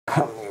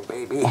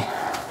here, baby.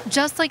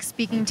 Just like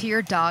speaking to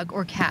your dog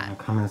or cat.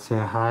 Come and say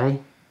hi.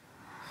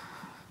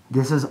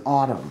 This is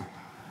Autumn.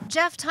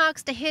 Jeff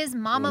talks to his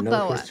mama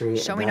boa,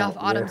 showing off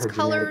Autumn's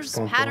colors,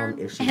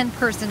 pattern, and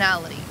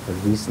personality.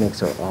 These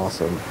snakes are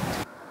awesome.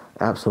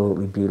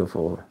 Absolutely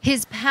beautiful.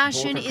 His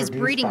passion is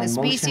breeding the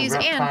species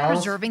and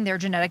preserving their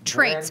genetic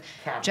traits.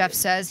 Jeff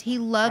says he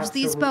loves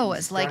these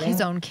boas like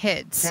his own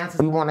kids.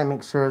 We want to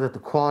make sure that the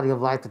quality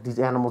of life that these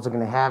animals are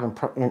going to have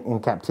in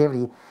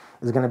captivity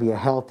is going to be a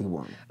healthy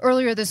one.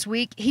 Earlier this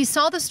week, he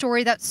saw the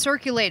story that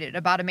circulated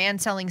about a man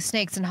selling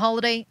snakes in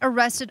Holiday,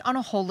 arrested on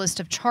a whole list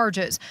of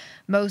charges,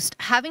 most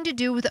having to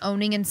do with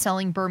owning and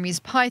selling Burmese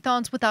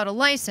pythons without a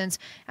license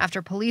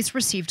after police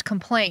received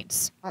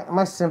complaints.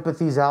 My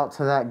sympathy's out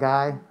to that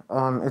guy.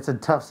 It's a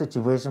tough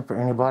situation for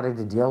anybody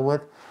to deal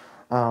with.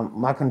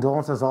 My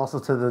condolences also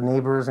to the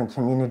neighbors and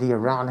community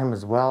around him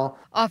as well.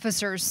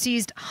 Officers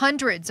seized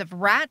hundreds of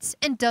rats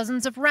and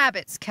dozens of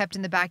rabbits kept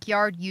in the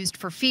backyard used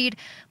for feed,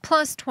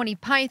 plus 20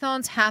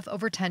 pythons half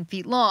over 10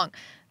 feet long.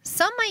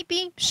 Some might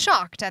be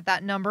shocked at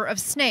that number of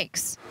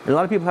snakes. A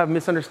lot of people have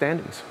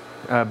misunderstandings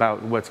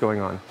about what's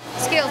going on.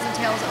 Scales and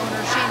Tails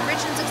owner Shane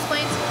Richens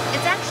explains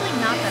it's actually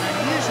not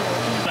that unusual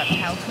in the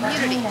reptile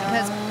community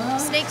because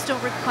snakes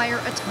don't require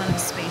a ton of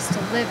space to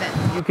live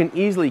in. You can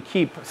easily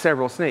keep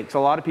several snakes. A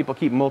lot of people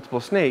keep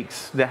multiple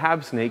snakes that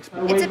have snakes.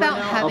 It's about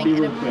having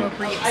an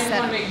appropriate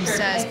setup, he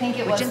says,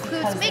 which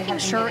includes making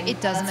sure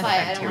it doesn't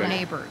affect your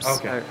neighbors.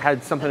 Okay. It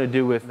had something to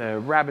do with the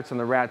rabbits and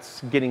the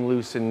rats getting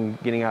loose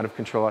and getting out of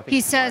control, I think.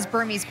 He says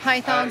Burmese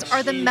pythons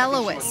are the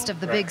mellowest of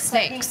the big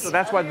snakes. So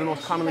that's why they're the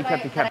most commonly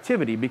kept in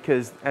captivity,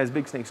 because as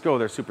big snakes go,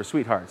 they're super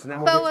sweethearts.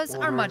 Boas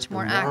are much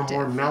more active.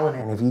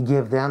 And if you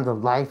give them the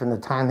life and the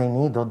time they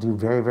need, they'll do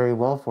very, very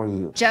well for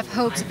you. Jeff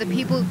hopes that the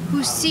people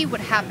who see what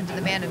happened to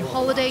the man in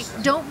Holiday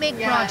don't make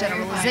broad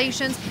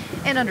generalizations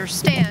and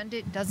understand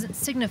it doesn't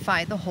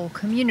signify the whole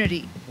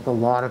community. A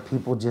lot of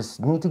people just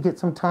need to get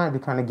some time to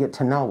kind of get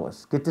to know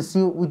us, get to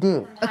see what we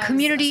do. A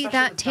community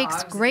that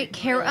takes great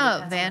care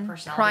of and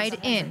pride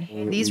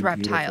in these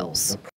reptiles.